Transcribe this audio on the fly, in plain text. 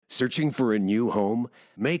Searching for a new home?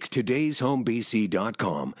 Make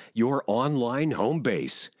today'shomebc.com your online home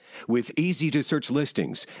base. With easy-to-search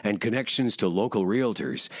listings and connections to local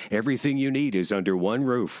realtors, everything you need is under one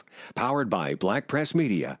roof. Powered by Black Press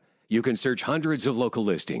Media, you can search hundreds of local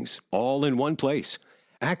listings, all in one place.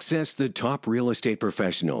 Access the top real estate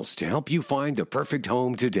professionals to help you find the perfect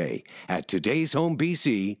home today at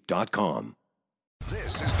today'shomebc.com.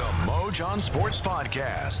 This is the Moj on Sports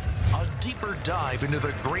Podcast, a deeper dive into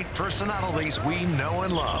the great personalities we know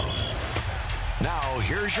and love. Now,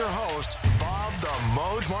 here's your host, Bob the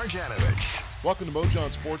Moj Marjanovich. Welcome to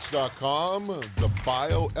MojOnSports.com, the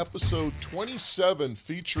bio episode 27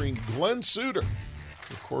 featuring Glen Suitor.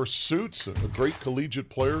 Of course, Suits, a great collegiate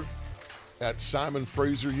player at Simon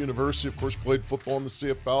Fraser University. Of course, played football in the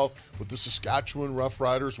CFL with the Saskatchewan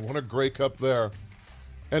Roughriders, won a Grey Cup there,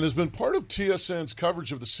 and has been part of TSN's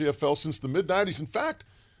coverage of the CFL since the mid-90s. In fact,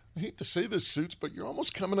 I hate to say this, Suits, but you're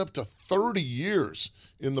almost coming up to 30 years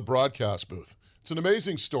in the broadcast booth. It's an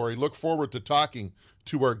amazing story. Look forward to talking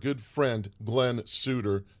to our good friend Glen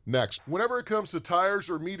Suitor next. Whenever it comes to tires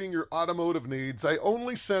or meeting your automotive needs, I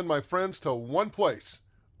only send my friends to one place,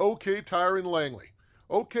 OK Tire in Langley.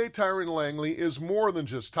 OK Tire in Langley is more than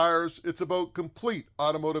just tires. It's about complete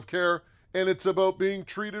automotive care, and it's about being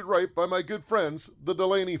treated right by my good friends, the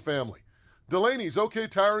Delaney family. Delaney's OK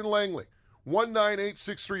Tire in Langley,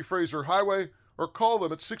 19863 Fraser Highway, or call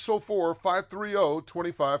them at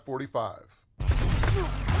 604-530-2545.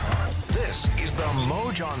 This is the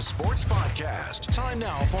Moj on Sports Podcast. Time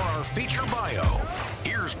now for our feature bio.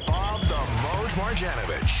 Here's Bob the Moj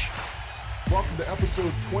Marjanovich. Welcome to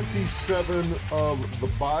episode 27 of the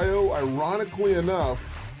bio. Ironically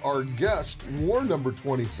enough, our guest wore number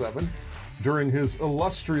 27 during his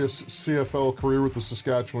illustrious CFL career with the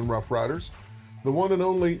Saskatchewan Roughriders, the one and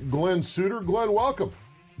only Glen Suitor. Glen, welcome.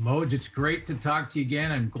 Moj, it's great to talk to you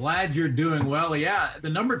again. I'm glad you're doing well. Yeah, the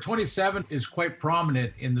number 27 is quite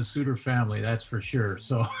prominent in the Suitor family, that's for sure.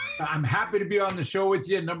 So I'm happy to be on the show with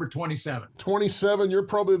you, number 27. 27, you're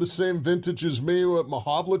probably the same vintage as me. What,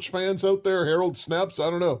 Marjanovich fans out there, Harold Snaps? I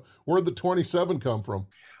don't know. Where'd the 27 come from?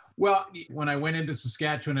 Well, when I went into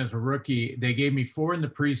Saskatchewan as a rookie, they gave me 4 in the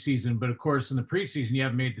preseason. But of course, in the preseason, you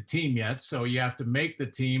haven't made the team yet. So you have to make the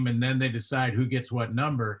team, and then they decide who gets what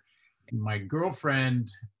number. My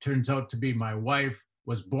girlfriend, turns out to be my wife,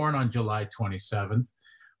 was born on July 27th.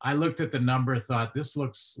 I looked at the number, thought this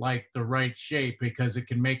looks like the right shape because it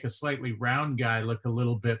can make a slightly round guy look a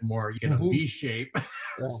little bit more, V shape.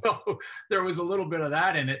 Yeah. So there was a little bit of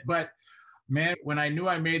that in it. But man, when I knew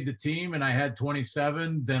I made the team and I had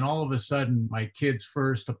 27, then all of a sudden my kid's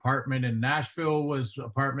first apartment in Nashville was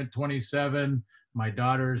apartment 27. My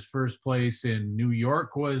daughter's first place in New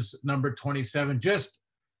York was number 27. Just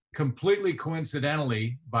completely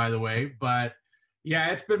coincidentally, by the way, but yeah,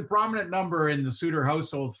 it's been a prominent number in the Suitor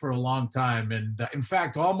household for a long time. And in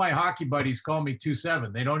fact, all my hockey buddies call me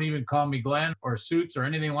 27. They don't even call me Glen or Suits or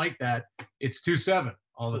anything like that. It's 27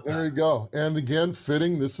 all the time. There you go. And again,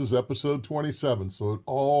 fitting, this is episode 27, so it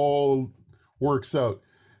all works out.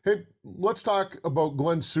 Hey, let's talk about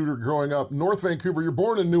Glen Suitor growing up. North Vancouver, you're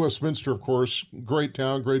born in New Westminster, of course. Great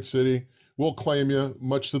town, great city. We'll claim you,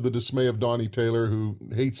 much to the dismay of Donnie Taylor, who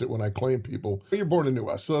hates it when I claim people. You're born in New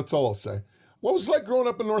West, so that's all I'll say. What was it like growing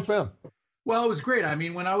up in North Van? Well, it was great. I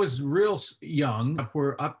mean, when I was real young,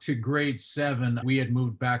 we're up to grade 7, we had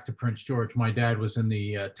moved back to Prince George. My dad was in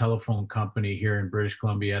the telephone company here in British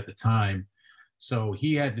Columbia at the time. So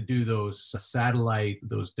he had to do those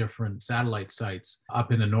different satellite sites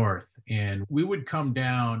up in the north. And we would come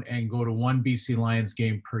down and go to one BC Lions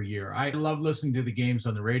game per year. I love listening to the games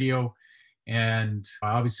on the radio. And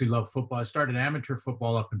I obviously love football. I started amateur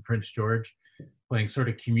football up in Prince George, playing sort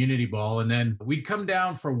of community ball. And then we'd come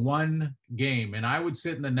down for one game, and I would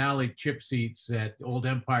sit in the Nally chip seats at Old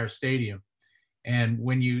Empire Stadium. And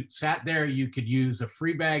when you sat there, you could use a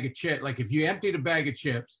free bag of chips. Like if you emptied a bag of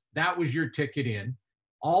chips, that was your ticket in.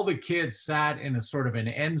 All the kids sat in a sort of an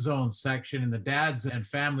end zone section, and the dads and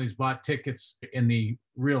families bought tickets in the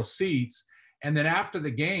real seats. And then after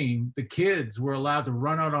the game, the kids were allowed to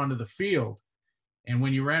run out onto the field. And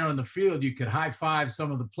when you ran on the field, you could high five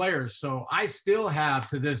some of the players. So I still have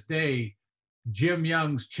to this day, Jim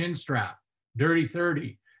Young's chin strap, Dirty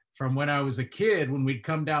 30, from when I was a kid, when we'd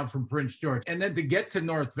come down from Prince George. And then to get to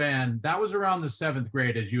North Van, that was around the 7th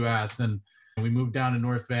grade, as you asked. And we moved down to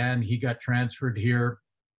North Van. He got transferred here.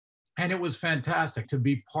 And it was fantastic to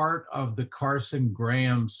be part of the Carson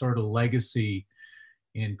Graham sort of legacy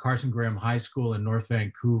in Carson Graham High School in North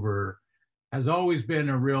Vancouver. Has always been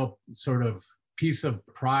a real sort of piece of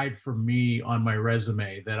pride for me on my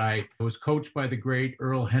resume that I was coached by the great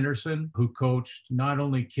Earl Henderson, who coached not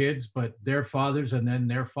only kids, but their fathers and then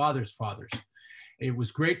their fathers' fathers. It was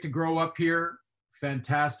great to grow up here,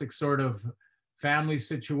 fantastic sort of family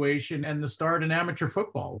situation, and the start in amateur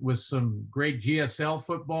football with some great GSL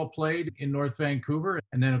football played in North Vancouver.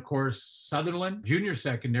 And then, of course, Sutherland, junior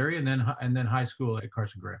secondary, and then high school at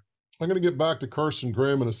Carson Graham. I'm going to get back to Carson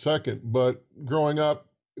Graham in a second, but growing up,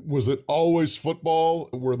 was it always football?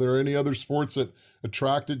 Were there any other sports that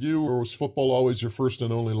attracted you, or was football always your first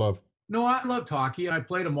and only love? No, I loved hockey. I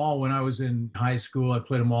played them all when I was in high school. I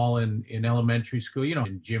played them all in elementary school,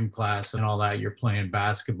 in gym class and all that. You're playing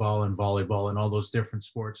basketball and volleyball and all those different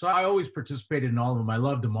sports. So I always participated in all of them. I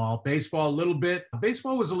loved them all. Baseball, a little bit.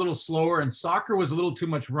 Baseball was a little slower, and soccer was a little too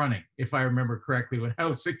much running, if I remember correctly, when I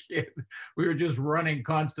was a kid. We were just running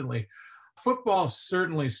constantly. Football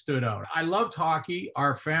certainly stood out. I loved hockey.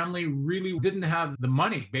 Our family really didn't have the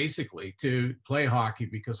money, basically, to play hockey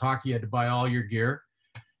because hockey had to buy all your gear.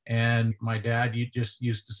 And my dad, you just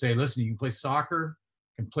used to say, listen, you can play soccer,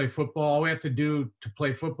 you can play football. All we have to do to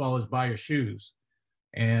play football is buy your shoes.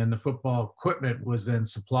 And the football equipment was then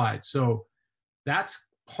supplied. So that's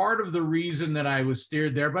part of the reason that I was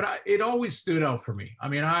steered there. But it always stood out for me. I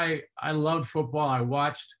mean, I loved football. I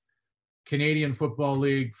watched Canadian Football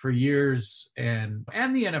League for years and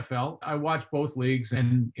the NFL. I watched both leagues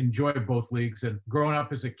and enjoyed both leagues. And growing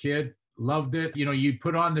up as a kid, loved it. You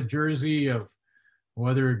put on the jersey of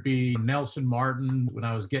whether it be Nelson Martin when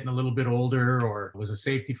I was getting a little bit older, or was a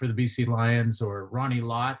safety for the BC Lions, or Ronnie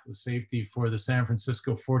Lott was safety for the San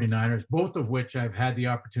Francisco 49ers, both of which I've had the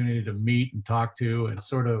opportunity to meet and talk to, and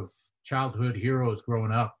sort of childhood heroes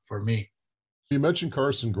growing up for me. You mentioned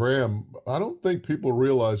Carson Graham. I don't think people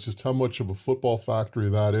realize just how much of a football factory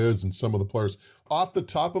that is and some of the players. Off the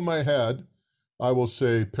top of my head, I will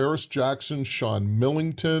say Paris Jackson, Sean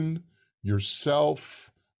Millington, yourself,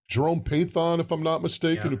 Jerome Pathon, if I'm not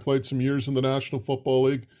mistaken, who played some years in the National Football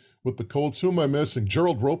League with the Colts. Who am I missing?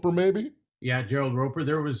 Gerald Roper, maybe? Yeah, Gerald Roper.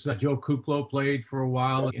 There was Joe Kuplo played for a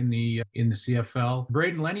while in the CFL.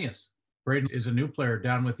 Braden Lenius. Braden is a new player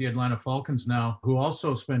down with the Atlanta Falcons now, who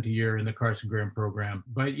also spent a year in the Carson Graham program.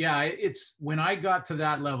 But yeah, it's when I got to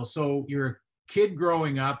that level. So you're a kid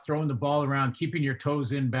growing up, throwing the ball around, keeping your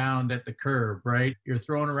toes inbound at the curb, right? You're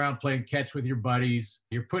throwing around playing catch with your buddies.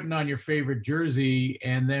 You're putting on your favorite jersey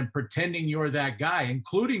and then pretending you're that guy,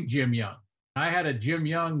 including Jim Young. I had a Jim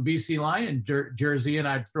Young BC Lion jersey, and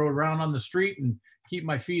I'd throw it around on the street and keep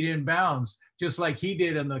my feet in bounds, just like he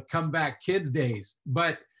did in the comeback kids days.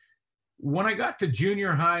 But when I got to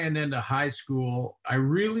junior high and then to high school, I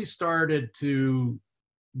really started to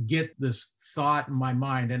get this thought in my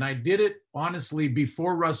mind. And I did it, honestly,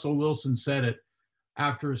 before Russell Wilson said it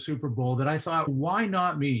after a Super Bowl, that I thought, why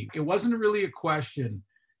not me? It wasn't really a question.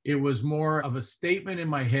 It was more of a statement in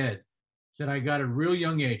my head that I got at a real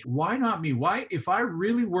young age. Why not me? Why, if I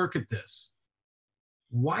really work at this,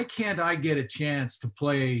 why can't I get a chance to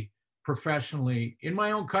play professionally in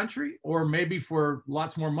my own country, or maybe for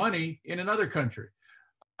lots more money in another country?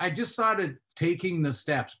 I just started taking the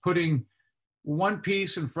steps, putting one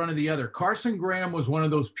piece in front of the other. Carson Graham was one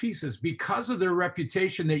of those pieces because of their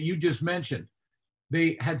reputation that you just mentioned.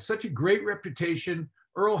 They had such a great reputation.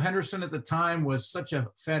 Earl Henderson at the time was such a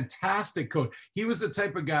fantastic coach. He was the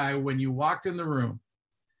type of guy, when you walked in the room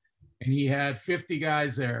and he had 50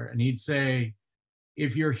 guys there, and he'd say,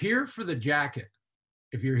 if you're here for the jacket,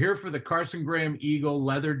 if you're here for the Carson Graham Eagle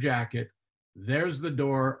leather jacket, there's the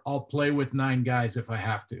door. I'll play with 9 guys if I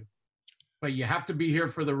have to. But you have to be here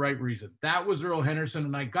for the right reason. That was Earl Henderson,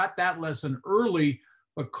 and I got that lesson early.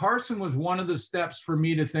 But Carson was one of the steps for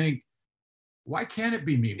me to think, why can't it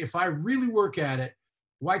be me? If I really work at it,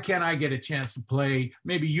 why can't I get a chance to play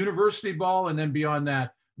maybe university ball, and then beyond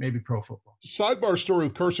that, maybe pro football? Sidebar story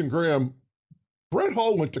with Carson Graham. Brett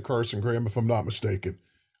Hall went to Carson Graham, if I'm not mistaken.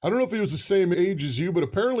 I don't know if he was the same age as you, but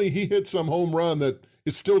apparently he hit some home run that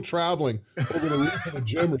is still traveling over the roof of the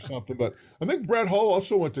gym or something. But I think Brett Hall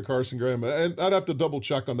also went to Carson Graham, and I'd have to double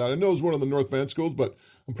check on that. I know it was one of the North Van schools, but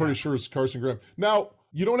I'm pretty sure it's Carson Graham. Now,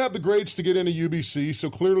 you don't have the grades to get into UBC, so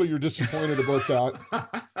clearly you're disappointed about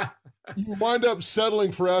that. You wind up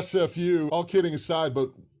settling for SFU, all kidding aside, but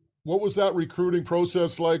what was that recruiting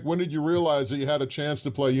process like? When did you realize that you had a chance to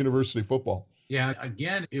play university football? Yeah,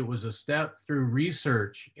 again, it was a step through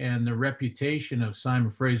research, and the reputation of Simon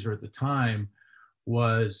Fraser at the time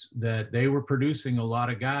was that they were producing a lot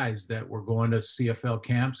of guys that were going to CFL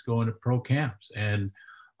camps, going to pro camps. And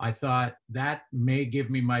I thought that may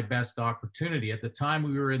give me my best opportunity. At the time,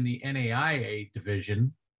 we were in the NAIA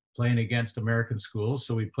division playing against American schools.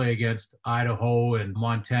 So we play against Idaho and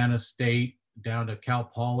Montana State down to Cal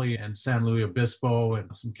Poly and San Luis Obispo and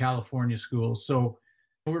some California schools. So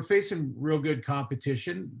we're facing real good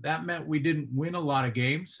competition. That meant we didn't win a lot of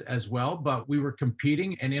games as well, but we were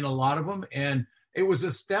competing and in a lot of them. And it was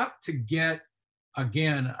a step to get,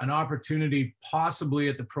 again, an opportunity possibly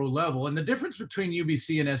at the pro level. And the difference between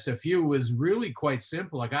UBC and SFU was really quite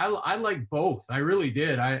simple. Like I like both. I really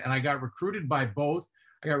did. And I got recruited by both.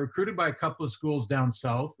 I got recruited by a couple of schools down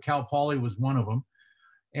south. Cal Poly was one of them.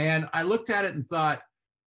 And I looked at it and thought,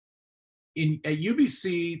 at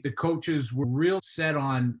UBC, the coaches were real set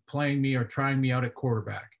on playing me or trying me out at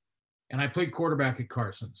quarterback. And I played quarterback at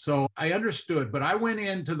Carson. So I understood, but I went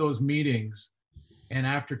into those meetings and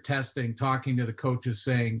after testing, talking to the coaches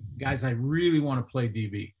saying, guys, I really want to play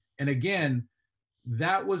DB. And again,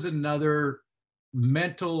 that was another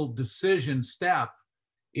mental decision step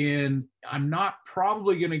in I'm not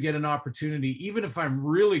probably going to get an opportunity, even if I'm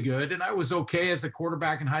really good. And I was okay as a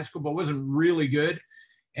quarterback in high school, but wasn't really good.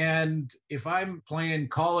 And if I'm playing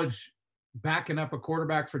college, backing up a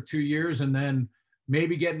quarterback for 2 years and then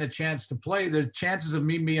maybe getting a chance to play, the chances of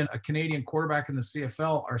me being a Canadian quarterback in the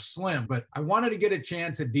CFL are slim. But I wanted to get a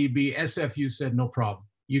chance at DB. SFU said, no problem.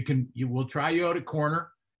 We'll try you out at corner.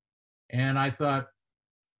 And I thought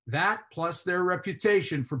that plus their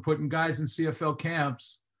reputation for putting guys in CFL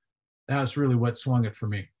camps, that's really what swung it for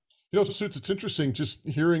me. You know, Suits, it's interesting just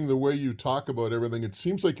hearing the way you talk about everything. It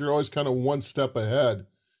seems like you're always kind of one step ahead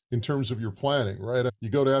in terms of your planning, right? You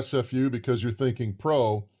go to SFU because you're thinking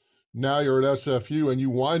pro. Now you're at SFU and you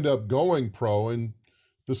wind up going pro. And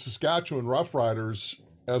the Saskatchewan Roughriders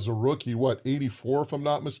as a rookie, 84 if I'm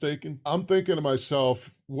not mistaken? I'm thinking to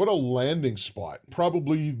myself, what a landing spot.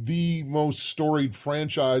 Probably the most storied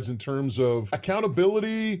franchise in terms of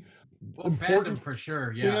accountability, fandom for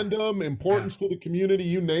sure, yeah. Fandom, importance to the community,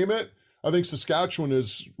 you name it. I think Saskatchewan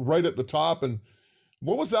is right at the top. And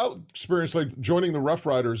what was that experience like joining the Rough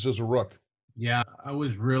Riders as a rook? Yeah, I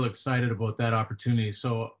was real excited about that opportunity.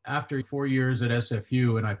 So after 4 years at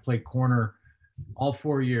SFU, and I played corner all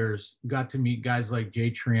 4 years, got to meet guys like Jay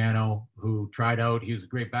Triano, who tried out. He was a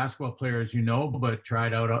great basketball player, as you know, but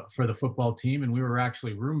tried out for the football team. And we were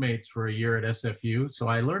actually roommates for a year at SFU. So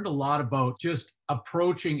I learned a lot about just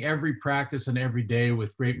approaching every practice and every day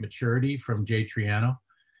with great maturity from Jay Triano.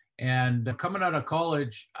 And coming out of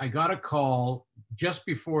college, I got a call just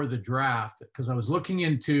before the draft because I was looking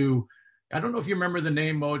into, I don't know if you remember the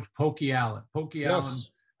name, Moj, Pokey Allen. Pokey Allen,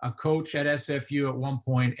 a coach at SFU at one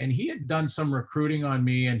point, and he had done some recruiting on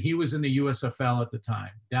me, and he was in the USFL at the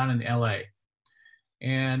time, down in LA.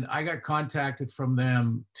 And I got contacted from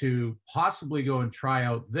them to possibly go and try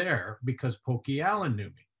out there because Pokey Allen knew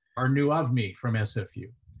me, or knew of me from SFU.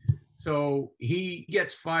 So he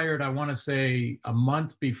gets fired, I want to say, a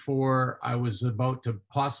month before I was about to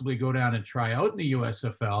possibly go down and try out in the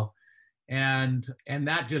USFL. And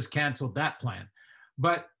that just canceled that plan.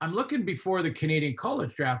 But I'm looking before the Canadian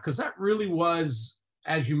college draft because that really was,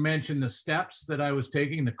 as you mentioned, the steps that I was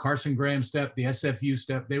taking, the Carson Graham step, the SFU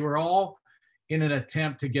step, they were all in an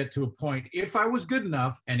attempt to get to a point, if I was good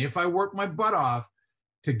enough and if I worked my butt off,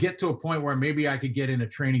 to get to a point where maybe I could get in a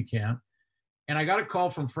training camp. And I got a call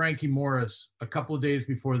from Frankie Morris a couple of days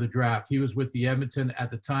before the draft. He was with the Edmonton, at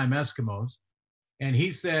the time, Eskimos. And he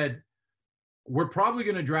said, we're probably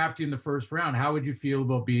going to draft you in the first round. How would you feel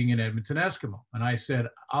about being an Edmonton Eskimo? And I said,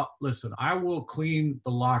 listen, I will clean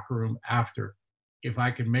the locker room after if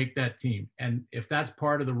I can make that team. And if that's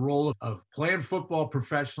part of the role of playing football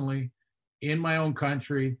professionally in my own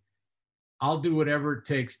country, I'll do whatever it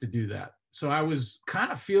takes to do that. So I was kind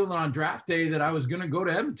of feeling on draft day that I was going to go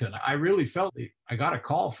to Edmonton. I really felt it. I got a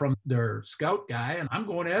call from their scout guy, and I'm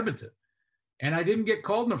going to Edmonton. And I didn't get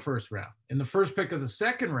called in the first round. In the first pick of the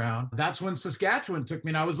second round, that's when Saskatchewan took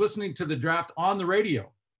me. And I was listening to the draft on the radio.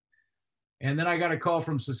 And then I got a call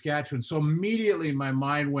from Saskatchewan. So immediately my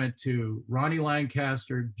mind went to Ronnie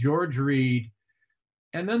Lancaster, George Reed.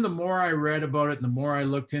 And then the more I read about it and the more I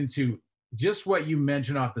looked into just what you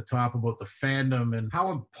mentioned off the top about the fandom and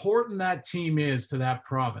how important that team is to that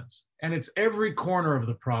province. And it's every corner of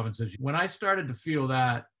the provinces. When I started to feel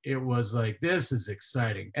that, it was like, this is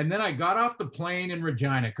exciting. And then I got off the plane in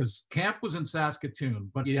Regina because camp was in Saskatoon,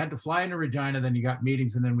 but you had to fly into Regina, then you got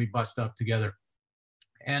meetings, and then we bust up together.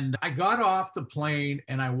 And I got off the plane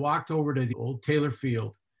and I walked over to the old Taylor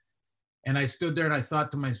Field. And I stood there and I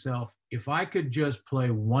thought to myself, if I could just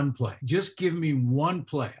play one play, just give me one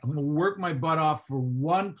play. I'm going to work my butt off for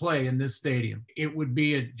one play in this stadium. It would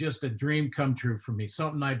be just a dream come true for me.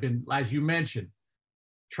 Something I've been, as you mentioned,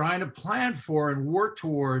 trying to plan for and work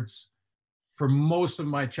towards for most of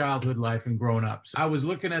my childhood life and growing up. So I was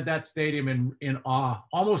looking at that stadium in awe,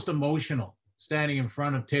 almost emotional, standing in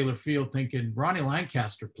front of Taylor Field thinking, Ronnie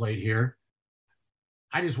Lancaster played here.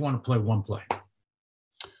 I just want to play one play.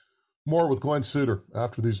 More with Glen Suitor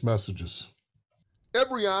after these messages.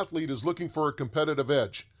 Every athlete is looking for a competitive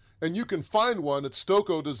edge, and you can find one at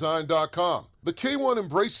StokoDesign.com. The K1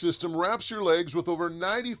 Embrace system wraps your legs with over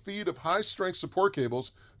 90 feet of high-strength support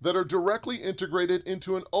cables that are directly integrated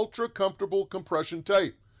into an ultra-comfortable compression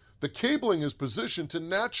tape. The cabling is positioned to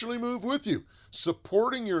naturally move with you,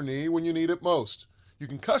 supporting your knee when you need it most. You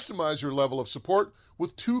can customize your level of support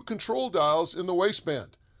with 2 control dials in the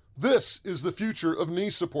waistband. This is the future of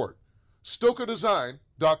knee support.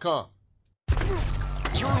 StokoDesign.com.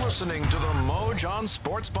 You're listening to the Mojon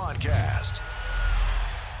Sports Podcast.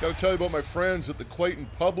 Got to tell you about my friends at the Clayton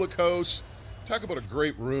Public House. Talk about a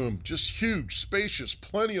great room. Just huge, spacious,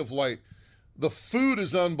 plenty of light. The food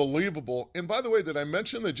is unbelievable. And by the way, did I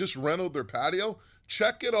mention they just renovated their patio?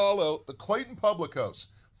 Check it all out. The Clayton Public House,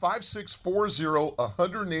 5640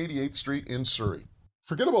 188th Street in Surrey.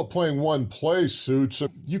 Forget about playing one play, Suits.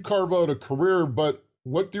 You carve out a career, but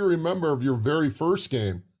what do you remember of your very first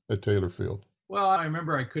game at Taylor Field? Well, I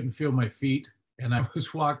remember I couldn't feel my feet, and I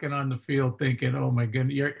was walking on the field thinking, oh my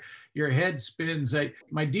goodness, your head spins.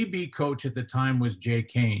 My DB coach at the time was Jay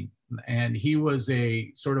Kane, and he was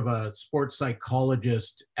a sort of a sports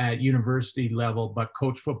psychologist at university level, but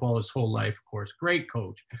coached football his whole life, of course. Great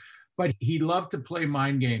coach. But he loved to play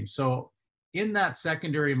mind games. So in that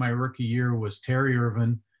secondary, my rookie year was Terry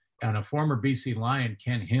Irvin and a former BC Lion,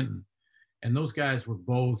 Ken Hinton. And those guys were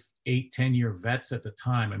both 8-10-year vets at the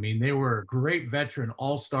time. I mean, they were great veteran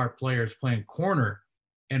all-star players playing corner.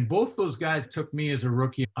 And both those guys took me as a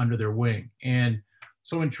rookie under their wing. And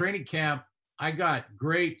so in training camp, I got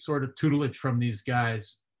great sort of tutelage from these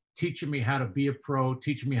guys, teaching me how to be a pro,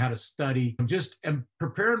 teaching me how to study, and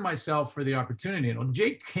preparing myself for the opportunity. And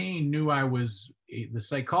Jay Kane knew I was, the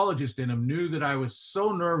psychologist in him knew that I was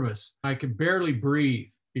so nervous, I could barely breathe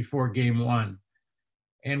before game one.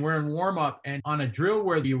 And we're in warm-up, and on a drill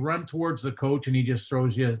where you run towards the coach and he just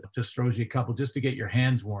throws you a couple just to get your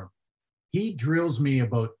hands warm. He drills me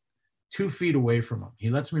about 2 feet away from him.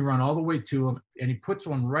 He lets me run all the way to him, and he puts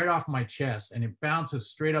one right off my chest, and it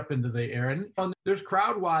bounces straight up into the air. And there's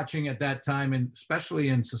crowd watching at that time, and especially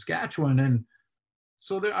in Saskatchewan. And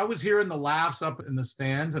so I was hearing the laughs up in the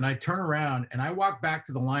stands, and I turn around, and I walk back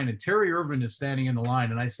to the line, and Terry Irvin is standing in the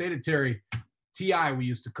line. And I say to Terry, T.I. we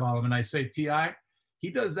used to call him, and I say, T.I., he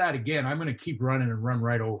does that again, I'm going to keep running and run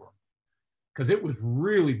right over him, because it was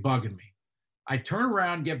really bugging me. I turn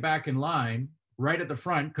around, get back in line right at the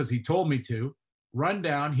front because he told me to, run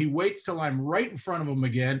down. He waits till I'm right in front of him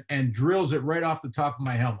again and drills it right off the top of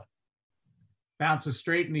my helmet. Bounces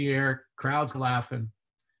straight in the air, crowd's laughing.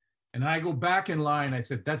 And I go back in line. I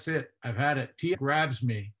said, that's it. I've had it. T grabs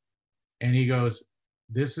me and he goes,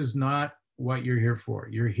 this is not what you're here for.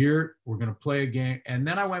 You're here. We're going to play a game. And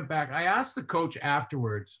then I went back. I asked the coach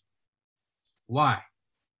afterwards, why?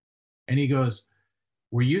 And he goes,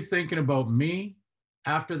 were you thinking about me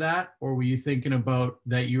after that? Or were you thinking about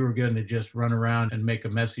that you were going to just run around and make a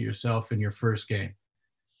mess of yourself in your first game?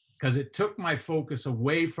 Because it took my focus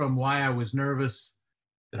away from why I was nervous,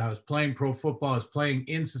 that I was playing pro football. I was playing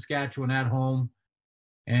in Saskatchewan at home.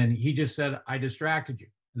 And he just said, I distracted you.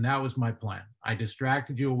 And that was my plan. I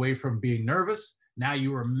distracted you away from being nervous. Now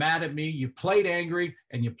you were mad at me. You played angry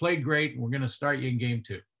and you played great. And we're going to start you in game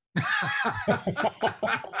 2.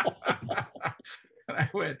 And I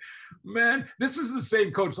went, man, this is the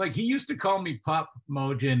same coach. Like he used to call me Pup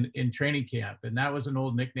Moj in training camp. And that was an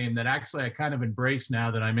old nickname that actually I kind of embrace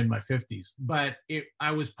now that I'm in my 50s. But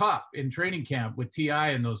I was Pup in training camp with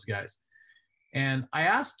T.I. and those guys. And I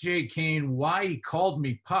asked Jay Kane why he called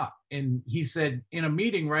me Pup. And he said in a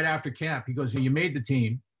meeting right after camp, he goes, you made the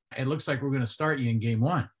team. It looks like we're going to start you in game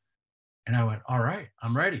 1. And I went, all right,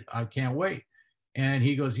 I'm ready. I can't wait. And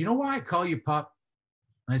he goes, you know why I call you Pup?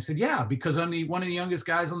 And I said, yeah, because I'm one of the youngest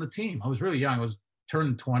guys on the team. I was really young. I was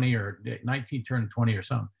turning 20 or 19, turning 20 or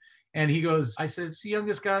something. And he goes, I said, it's the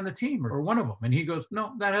youngest guy on the team or one of them. And he goes,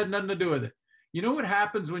 no, that had nothing to do with it. You know what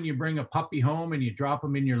happens when you bring a puppy home and you drop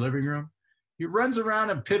him in your living room? He runs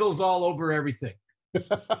around and piddles all over everything.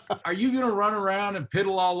 Are you going to run around and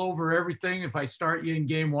piddle all over everything if I start you in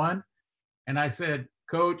game 1? And I said,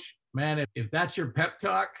 Coach, man, if that's your pep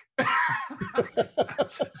talk,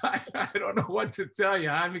 I don't know what to tell you.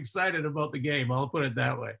 I'm excited about the game. I'll put it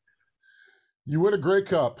that way. You win a Grey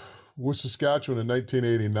Cup with Saskatchewan in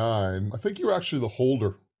 1989. I think you were actually the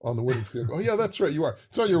holder on the winning field. Oh, yeah, that's right. You are.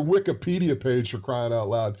 It's on your Wikipedia page, for crying out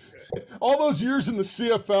loud. All those years in the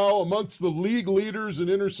CFL, amongst the league leaders in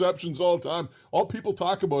interceptions all the time, all people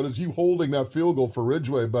talk about is you holding that field goal for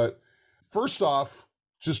Ridgeway. But first off,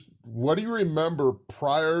 just What do you remember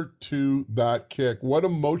prior to that kick? What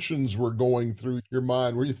emotions were going through your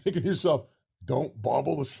mind? Were you thinking to yourself, don't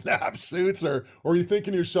bobble the snap suits? Or were you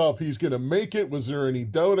thinking to yourself, he's going to make it? Was there any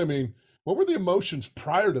doubt? I mean, what were the emotions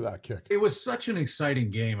prior to that kick? It was such an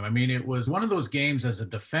exciting game. I mean, it was one of those games as a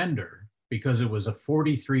defender because it was a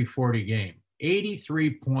 43-40 game.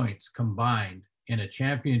 83 points combined in a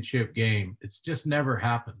championship game. It's just never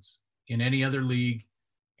happens in any other league,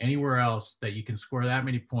 anywhere else, that you can score that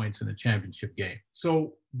many points in a championship game.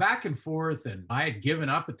 So back and forth, and I had given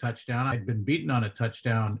up a touchdown. I'd been beaten on a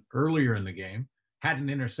touchdown earlier in the game, had an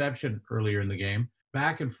interception earlier in the game.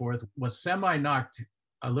 Back and forth, was semi-knocked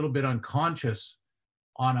a little bit unconscious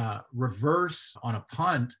on a reverse on a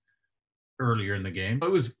punt earlier in the game.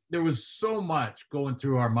 There was so much going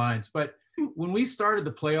through our minds. But when we started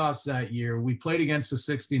the playoffs that year, we played against the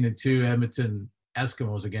 16-2 Edmonton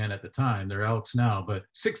Eskimos again at the time. They're Elks now, but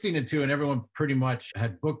 16-2, and everyone pretty much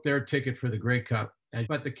had booked their ticket for the Grey Cup.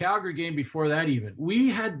 But the Calgary game before that, even, we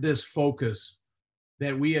had this focus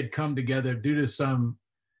that we had come together due to some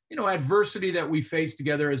adversity that we faced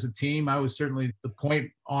together as a team. I was certainly the point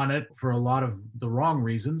on it for a lot of the wrong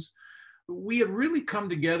reasons. We had really come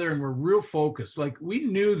together and were real focused. Like, we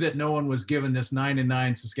knew that no one was giving this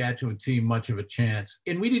 9-9 Saskatchewan team much of a chance.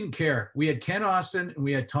 And we didn't care. We had Ken Austin and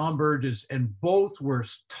we had Tom Burgess, and both were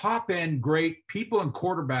top-end great people and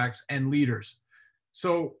quarterbacks and leaders.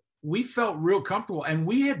 So we felt real comfortable. And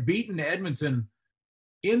we had beaten Edmonton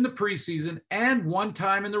in the preseason and one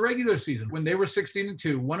time in the regular season when they were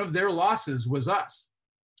 16-2. One of their losses was us.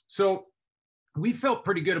 So we felt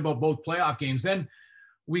pretty good about both playoff games. Then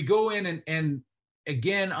we go in and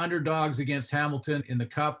again, underdogs against Hamilton in the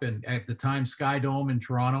Cup, and at the time, Sky Dome in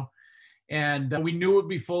Toronto. And we knew it would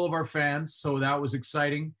be full of our fans, so that was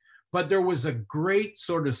exciting. But there was a great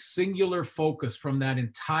sort of singular focus from that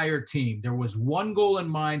entire team. There was one goal in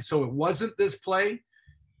mind, so it wasn't this play.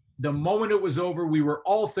 The moment it was over, we were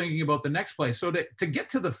all thinking about the next play. So to get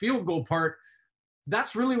to the field goal part,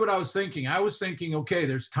 that's really what I was thinking. I was thinking, okay,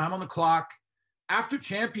 there's time on the clock. After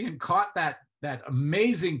Champion caught that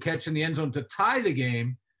amazing catch in the end zone to tie the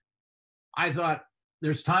game, I thought,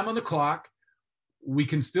 there's time on the clock. We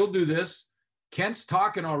can still do this. Kent's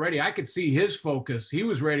talking already. I could see his focus. He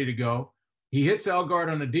was ready to go. He hits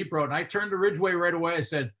Elgard on a deep route, and I turned to Ridgway right away. I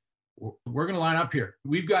said, we're going to line up here.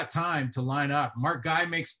 We've got time to line up. Mark Guy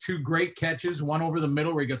makes two great catches, one over the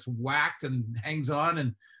middle where he gets whacked and hangs on,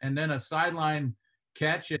 and then a sideline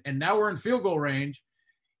catch. And now we're in field goal range,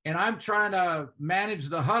 and I'm trying to manage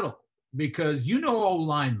the huddle because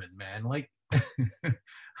O-linemen, man. Like,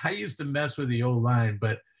 I used to mess with the O-line,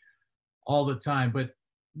 but all the time. But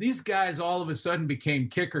these guys all of a sudden became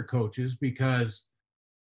kicker coaches because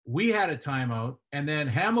we had a timeout, and then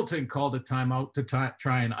Hamilton called a timeout to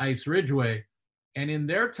try and ice Ridgway. And in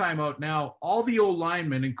their timeout now, all the old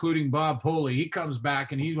linemen, including Bob Poley, he comes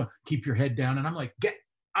back and he's like, keep your head down. And I'm like, get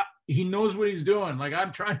up. He knows what he's doing. Like,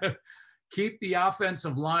 I'm trying to keep the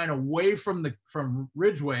offensive line away from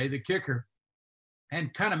Ridgway, the kicker,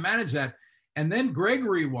 and kind of manage that. And then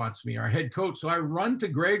Gregory wants me, our head coach. So I run to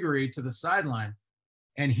Gregory to the sideline,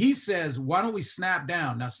 and he says, why don't we snap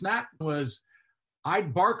down? Now, snap was,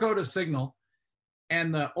 I'd bark out a signal,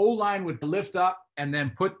 and the O-line would lift up and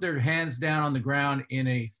then put their hands down on the ground in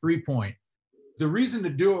a 3-point. The reason to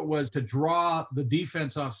do it was to draw the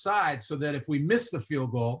defense offside so that if we miss the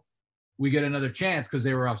field goal, we get another chance because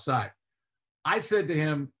they were offside. I said to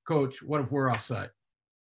him, Coach, what if we're offside?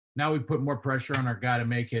 Now we put more pressure on our guy to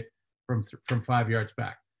make it from 5 yards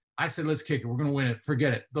back. I said, let's kick it. We're going to win it.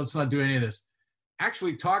 Forget it. Let's not do any of this.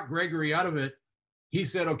 Actually talked Gregory out of it. He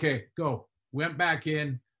said, okay, go. Went back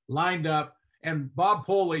in, lined up, and Bob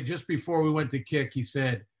Poley, just before we went to kick, he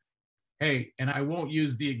said, hey, and I won't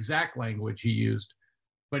use the exact language he used,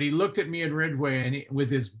 but he looked at me and Ridgway, and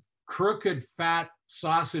with his crooked, fat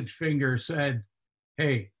sausage finger said,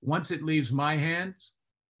 hey, once it leaves my hands,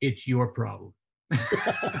 it's your problem.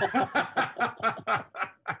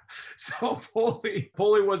 So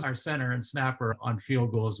Poley was our center and snapper on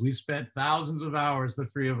field goals. We spent thousands of hours, the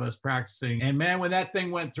three of us, practicing. And man, when that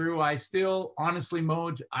thing went through, I still, honestly,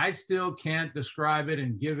 Moj, I still can't describe it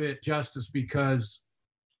and give it justice because,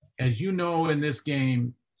 as you know, in this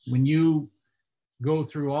game, when you go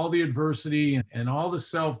through all the adversity and all the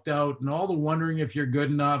self-doubt and all the wondering if you're good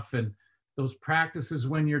enough, and those practices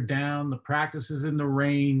when you're down, the practices in the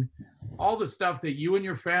rain, all the stuff that you and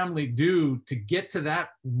your family do to get to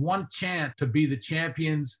that one chance to be the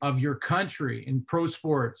champions of your country in pro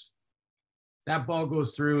sports, that ball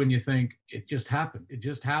goes through and you think, it just happened. It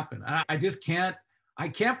just happened. I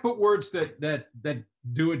can't put words that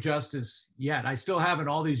do it justice yet. I still haven't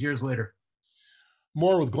all these years later.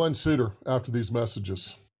 More with Glen Suitor after these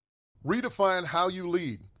messages. Redefine how you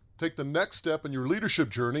lead. Take the next step in your leadership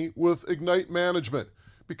journey with Ignite Management.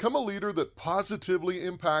 Become a leader that positively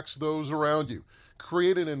impacts those around you.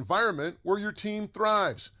 Create an environment where your team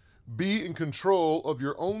thrives. Be in control of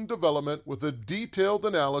your own development with a detailed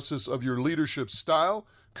analysis of your leadership style,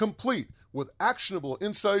 complete with actionable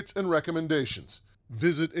insights and recommendations.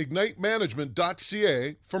 Visit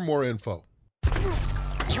ignitemanagement.ca for more info.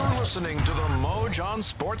 You're listening to the Moj on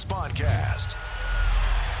Sports Podcast.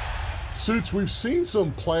 Suits, we've seen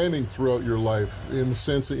some planning throughout your life in the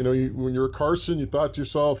sense that, when you're a Carson, you thought to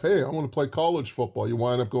yourself, hey, I want to play college football. You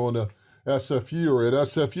wind up going to SFU, or at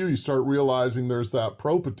SFU, you start realizing there's that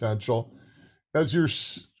pro potential. As your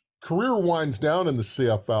career winds down in the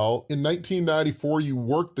CFL, in 1994, you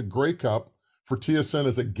worked the Grey Cup for TSN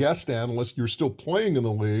as a guest analyst. You're still playing in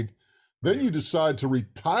the league. Then you decide to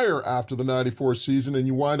retire after the 94 season, and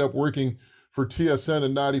you wind up working for TSN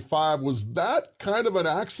in 95. Was that kind of an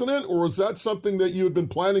accident, or was that something that you had been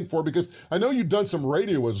planning for? Because I know you'd done some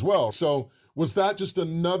radio as well. So was that just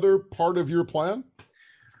another part of your plan?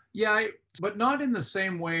 Yeah, but not in the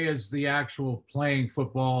same way as the actual playing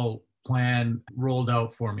football plan rolled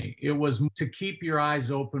out for me. It was to keep your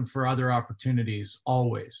eyes open for other opportunities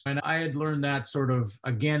always. And I had learned that sort of,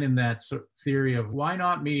 again, in that theory of why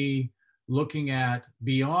not me, looking at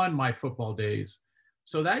beyond my football days.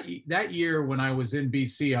 So that year when I was in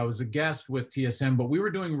BC, I was a guest with TSN, but we were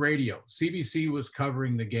doing radio. CBC was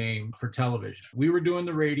covering the game for television. We were doing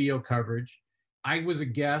the radio coverage. I was a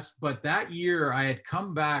guest, but that year I had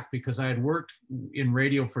come back because I had worked in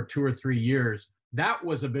radio for 2 or 3 years. That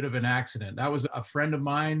was a bit of an accident. That was a friend of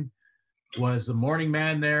mine, was the morning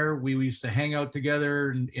man there. We used to hang out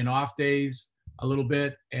together in off days a little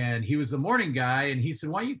bit, and he was the morning guy, and he said,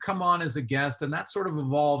 why don't you come on as a guest? And that sort of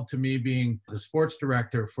evolved to me being the sports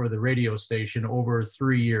director for the radio station over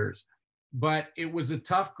 3 years. But it was a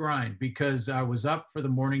tough grind because I was up for the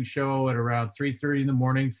morning show at around 3:30 in the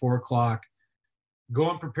morning, 4 o'clock, go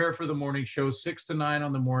and prepare for the morning show, 6 to 9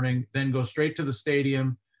 on the morning, then go straight to the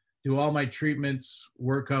stadium, do all my treatments,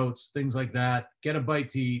 workouts, things like that, get a bite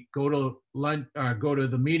to eat, go to lunch, go to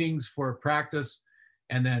the meetings for practice,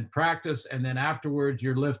 and then afterwards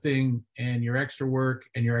you're lifting and your extra work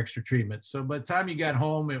and your extra treatment. So by the time you got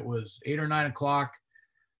home, it was 8 or 9 o'clock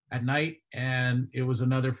at night, and it was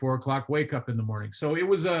another 4 o'clock wake up in the morning. So it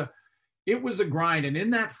was a grind. And in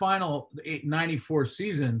that final 94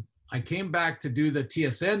 season, I came back to do the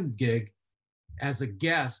TSN gig as a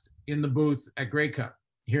guest in the booth at Grey Cup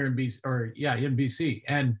here in BC.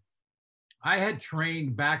 And I had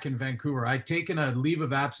trained back in Vancouver. I'd taken a leave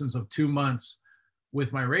of absence of 2 months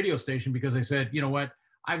with my radio station because I said, you know what,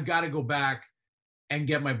 I've got to go back and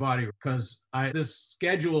get my body, because this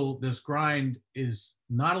schedule, this grind is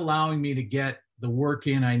not allowing me to get the work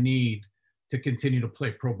in I need to continue to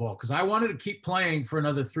play pro ball, because I wanted to keep playing for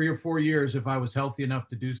another 3 or 4 years if I was healthy enough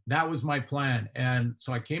to do so. That was my plan. And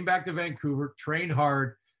so I came back to Vancouver, trained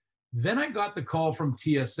hard. Then I got the call from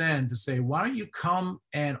TSN to say, why don't you come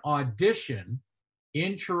and audition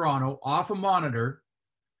in Toronto off a monitor,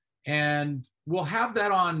 and we'll have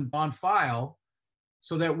that on file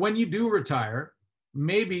so that when you do retire,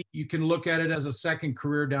 maybe you can look at it as a second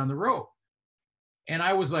career down the road. And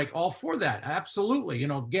I was like, all for that. Absolutely.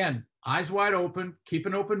 Again, eyes wide open, keep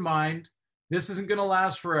an open mind. This isn't going to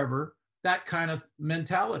last forever. That kind of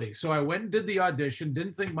mentality. So I went and did the audition,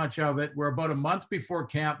 didn't think much of it. We're about a month before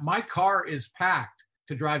camp. My car is packed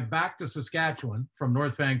to drive back to Saskatchewan from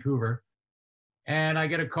North Vancouver. And I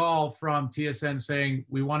get a call from TSN saying,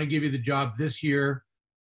 we want to give you the job this year.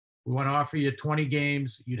 We want to offer you 20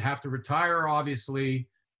 games. You'd have to retire, obviously.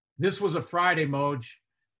 This was a Friday, Moj,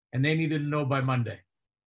 and they needed to know by Monday.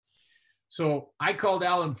 So I called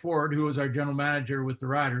Alan Ford, who was our general manager with the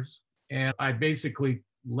Riders, and I basically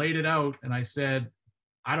laid it out, and I said,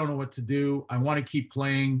 I don't know what to do. I want to keep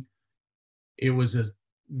playing. It was a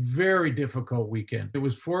very difficult weekend. It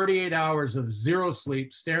was 48 hours of zero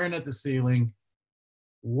sleep, staring at the ceiling.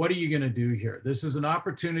 What are you going to do here? This is an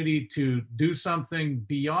opportunity to do something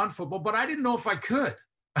beyond football, but I didn't know if I could.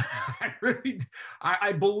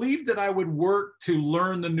 I believed that I would work to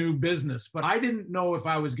learn the new business, but I didn't know if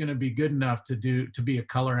I was going to be good enough to be a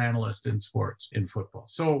color analyst in sports, in football.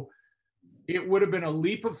 So it would have been a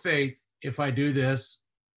leap of faith if I do this,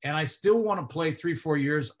 and I still want to play 3-4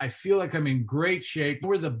 years. I feel like I'm in great shape,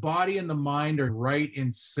 where the body and the mind are right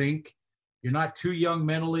in sync. You're not too young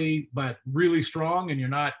mentally, but really strong,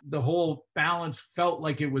 and the whole balance felt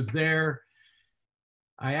like it was there.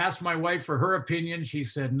 I asked my wife for her opinion. She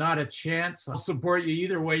said, not a chance. I'll support you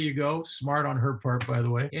either way you go. Smart on her part, by the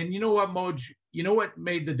way. And you know what, Moj? You know what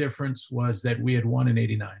made the difference was that we had won in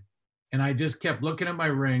 89. And I just kept looking at my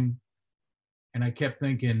ring and I kept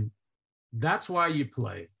thinking, that's why you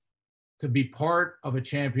play, to be part of a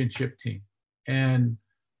championship team. And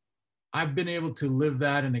I've been able to live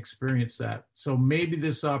that and experience that. So maybe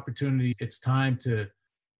this opportunity, it's time to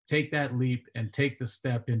take that leap and take the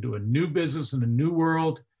step into a new business and a new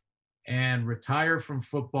world and retire from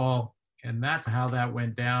football. And that's how that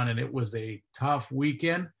went down. And it was a tough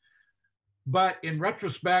weekend. But in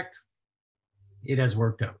retrospect, it has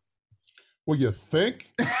worked out. Well, you think?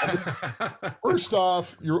 First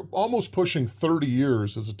off, you're almost pushing 30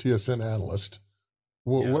 years as a TSN analyst.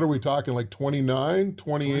 What are we talking, like 29,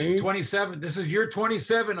 28? 27. This is year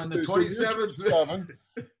 27 on the 27th. So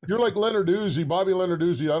you're like Leonarduzzi, Bobby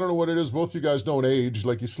Leonarduzzi. I don't know what it is. Both you guys don't age.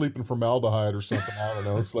 Like you're sleeping formaldehyde or something. I don't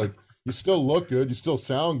know. It's like you still look good. You still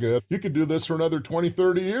sound good. You could do this for another 20,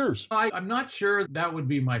 30 years. I'm not sure that would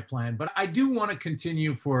be my plan, but I do want to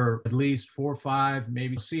continue for at least 4 or 5,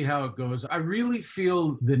 maybe see how it goes. I really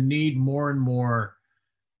feel the need more and more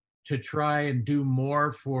to try and do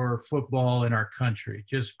more for football in our country,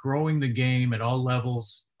 just growing the game at all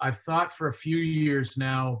levels. I've thought for a few years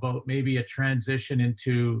now about maybe a transition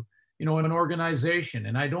into, an organization,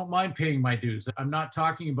 and I don't mind paying my dues. I'm not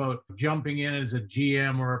talking about jumping in as a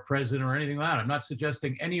GM or a president or anything like that. I'm not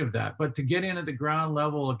suggesting any of that, but to get in at the ground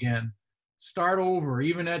level again, start over,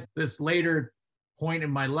 even at this later point in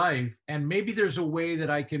my life, and maybe there's a way that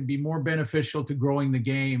I can be more beneficial to growing the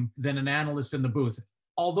game than an analyst in the booth.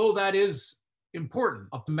 Although that is important,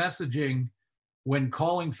 messaging when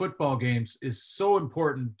calling football games is so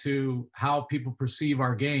important to how people perceive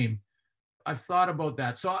our game. I've thought about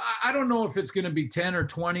that. So I don't know if it's going to be 10 or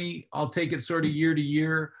 20. I'll take it sort of year to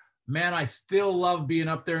year. Man, I still love being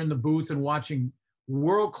up there in the booth and watching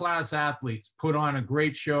world-class athletes put on a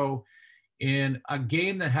great show in a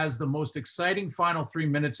game that has the most exciting final 3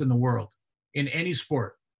 minutes in the world in any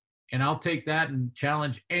sport. And I'll take that and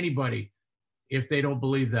challenge anybody if they don't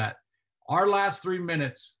believe that. Our last 3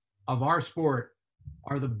 minutes of our sport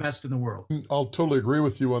are the best in the world. I'll totally agree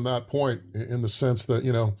with you on that point in the sense that,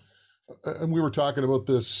 and we were talking about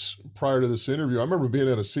this prior to this interview. I remember being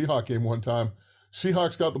at a Seahawks game one time.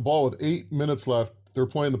 Seahawks got the ball with 8 minutes left. They're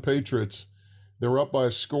playing the Patriots. They were up by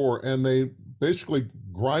a score, and they basically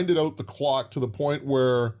grinded out the clock to the point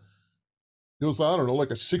where it was, I don't know,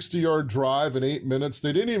 like a 60-yard drive in 8 minutes.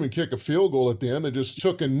 They didn't even kick a field goal at the end. They just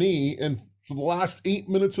took a knee, and for the last 8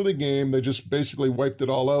 minutes of the game, they just basically wiped it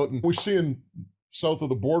all out. And we see in south of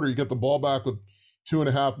the border, you get the ball back with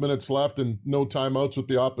 2.5 minutes left and no timeouts with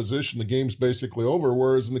the opposition. The game's basically over.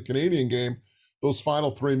 Whereas in the Canadian game, those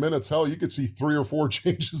final 3 minutes, hell, you could see 3 or 4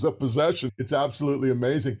 changes of possession. It's absolutely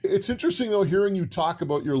amazing. It's interesting, though, hearing you talk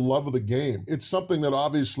about your love of the game. It's something that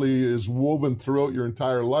obviously is woven throughout your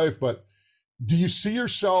entire life, but do you see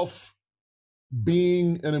yourself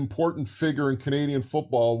being an important figure in Canadian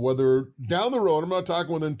football, whether down the road, I'm not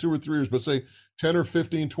talking within 2 or 3 years, but say 10 or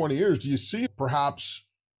 15, 20 years, do you see perhaps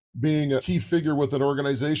being a key figure with an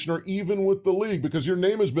organization or even with the league? Because your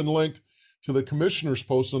name has been linked to the commissioner's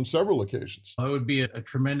post on several occasions. It would be a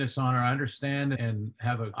tremendous honor. I understand and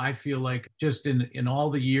I feel like just in all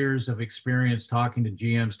the years of experience talking to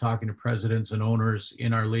GMs, talking to presidents and owners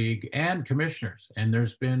in our league and commissioners, and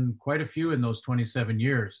there's been quite a few in those 27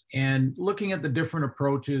 years. And looking at the different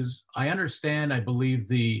approaches, I understand, I believe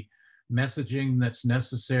the messaging that's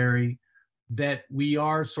necessary, that we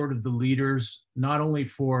are sort of the leaders, not only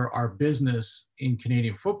for our business in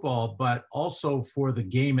Canadian football, but also for the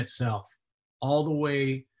game itself, all the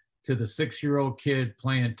way to the 6-year-old kid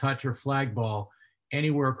playing touch or flag ball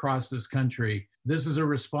anywhere across this country. This is a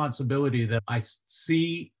responsibility that I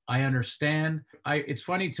see, I understand. It's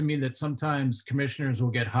funny to me that sometimes commissioners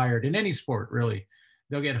will get hired in any sport, really.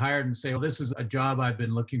 They'll get hired and say, well, this is a job I've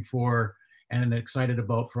been looking for and excited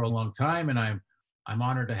about for a long time, and I'm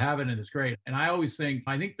honored to have it, and it's great. And I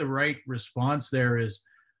think the right response there is,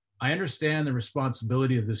 I understand the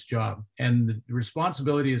responsibility of this job, and the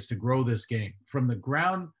responsibility is to grow this game from the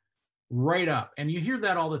ground right up. And you hear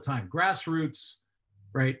that all the time, grassroots,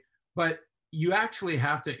 right? But you actually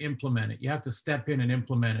have to implement it. You have to step in and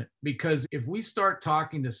implement it, because if we start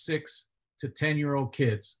talking to 6 to 10-year-old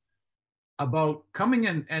kids about coming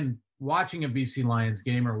in and watching a BC Lions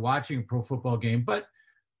game or watching a pro football game, but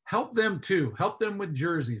help them too. Help them with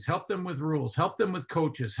jerseys, help them with rules, help them with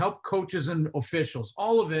coaches, help coaches and officials,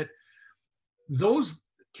 all of it. Those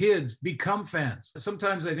kids become fans.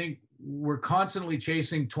 Sometimes I think we're constantly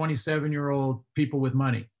chasing 27-year-old people with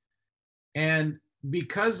money. And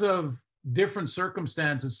because of different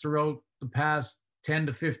circumstances throughout the past 10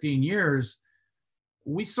 to 15 years,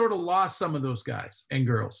 we sort of lost some of those guys and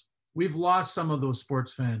girls. We've lost some of those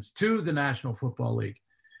sports fans to the National Football League.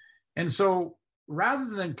 And so rather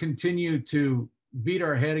than continue to beat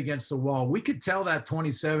our head against the wall, we could tell that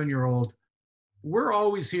 27-year-old, we're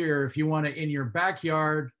always here if you want to, in your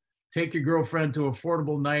backyard, take your girlfriend to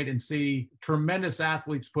affordable night and see tremendous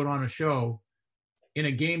athletes put on a show in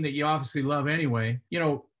a game that you obviously love anyway.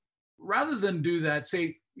 Rather than do that,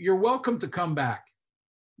 say, you're welcome to come back.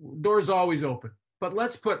 Doors always open. But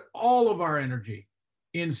let's put all of our energy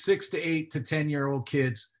in 6 to 8 to 10-year-old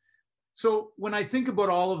kids. So when I think about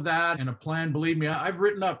all of that and a plan, believe me, I've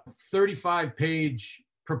written up 35-page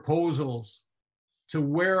proposals to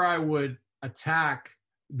where I would attack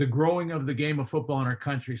the growing of the game of football in our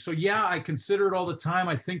country. So yeah, I consider it all the time.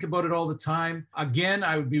 I think about it all the time. Again,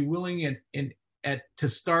 I would be willing to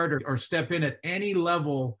start or step in at any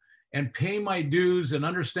level and pay my dues and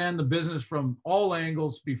understand the business from all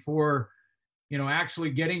angles before, actually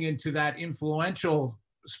getting into that influential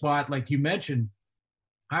spot, like you mentioned.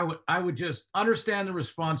 I would just understand the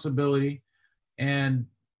responsibility and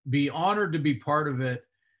be honored to be part of it.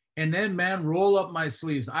 And then, man, roll up my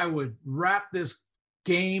sleeves. I would wrap this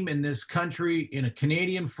game in this country in a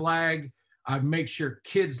Canadian flag. I'd make sure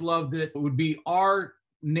kids loved it. It would be our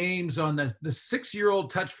names on the 6-year-old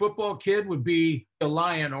touch football kid would be a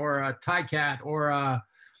lion or a tie-cat or an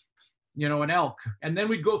elk. And then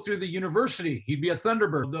we'd go through the university. He'd be a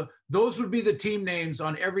Thunderbird. Those would be the team names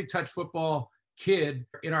on every touch football kid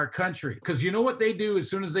in our country. Because you know what they do as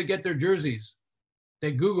soon as they get their jerseys?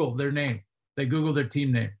 They Google their name. They Google their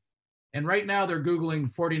team name. And right now they're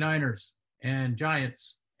Googling 49ers and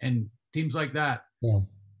Giants and teams like that. Yeah.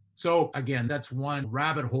 So again, that's one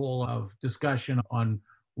rabbit hole of discussion on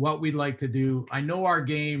what we'd like to do. I know our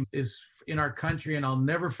game is in our country, and I'll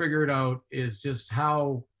never figure it out, is just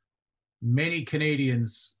how many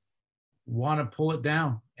Canadians want to pull it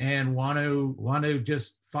down and want to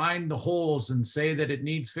just find the holes and say that it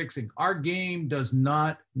needs fixing. Our game does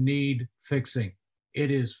not need fixing. It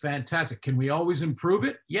is fantastic. Can we always improve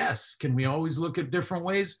it? Yes. Can we always look at different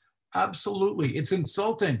ways? Absolutely. It's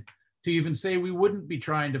insulting to even say we wouldn't be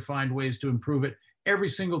trying to find ways to improve it every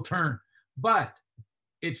single turn, but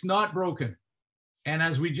it's not broken. And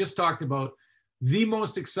as we just talked about, the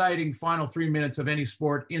most exciting final 3 minutes of any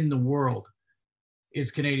sport in the world is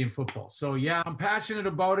Canadian football. So yeah, I'm passionate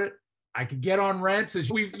about it. I could get on rants, as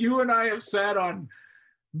you and I have sat on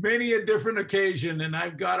many a different occasion, and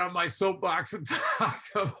I've got on my soapbox and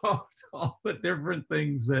talked about all the different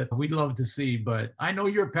things that we'd love to see. But I know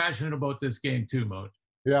you're passionate about this game too, Moj.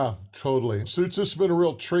 Yeah, totally. Suits, this has been a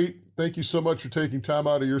real treat. Thank you so much for taking time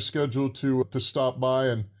out of your schedule to stop by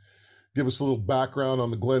and give us a little background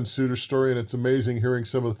on the Glen Suitor story. And it's amazing hearing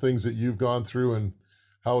some of the things that you've gone through and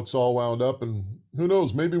how it's all wound up. And who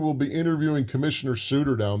knows, maybe we'll be interviewing Commissioner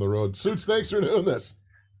Suitor down the road. Suits, thanks for doing this.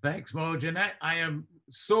 Thanks, Moj. And I am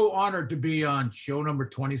so honored to be on show number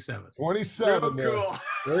 27. 27. Real cool.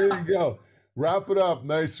 There you go. Wrap it up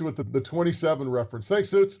nice with the 27 reference. Thanks,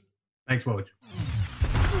 Suits. Thanks, Moj.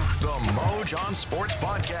 The Moj on Sports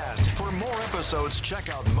Podcast. For more episodes, check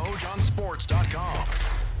out mojonsports.com.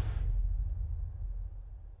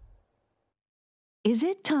 Is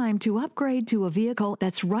it time to upgrade to a vehicle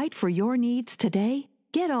that's right for your needs today?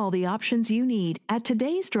 Get all the options you need at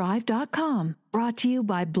todaysdrive.com. Brought to you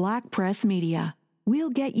by Black Press Media.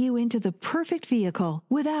 We'll get you into the perfect vehicle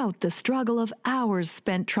without the struggle of hours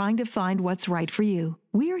spent trying to find what's right for you.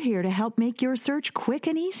 We're here to help make your search quick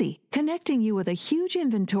and easy, connecting you with a huge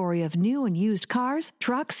inventory of new and used cars,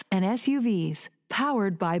 trucks, and SUVs.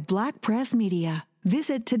 Powered by Black Press Media.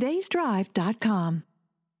 Visit todaysdrive.com.